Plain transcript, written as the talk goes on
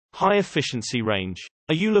High efficiency range.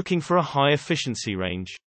 Are you looking for a high efficiency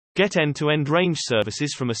range? Get end-to-end range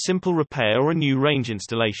services from a simple repair or a new range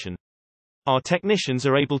installation. Our technicians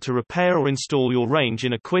are able to repair or install your range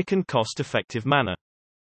in a quick and cost-effective manner.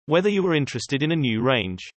 Whether you are interested in a new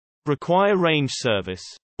range, require range service,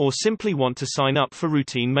 or simply want to sign up for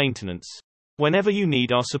routine maintenance, whenever you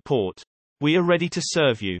need our support, we are ready to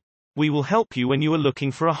serve you. We will help you when you are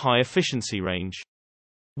looking for a high efficiency range.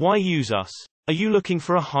 Why use us? Are you looking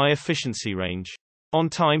for a high efficiency range? On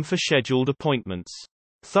time for scheduled appointments.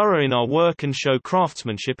 Thorough in our work and show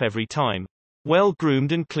craftsmanship every time.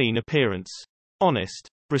 Well-groomed and clean appearance. Honest.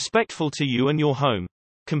 Respectful to you and your home.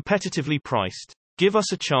 Competitively priced. Give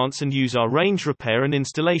us a chance and use our range repair and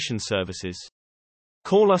installation services.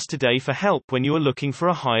 Call us today for help when you are looking for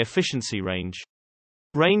a high efficiency range.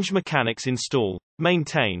 Range mechanics install,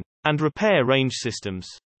 maintain, and repair range systems.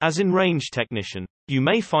 As in range technician, you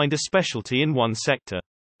may find a specialty in one sector,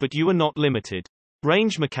 but you are not limited.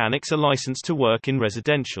 Range mechanics are licensed to work in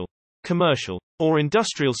residential, commercial, or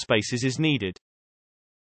industrial spaces as needed.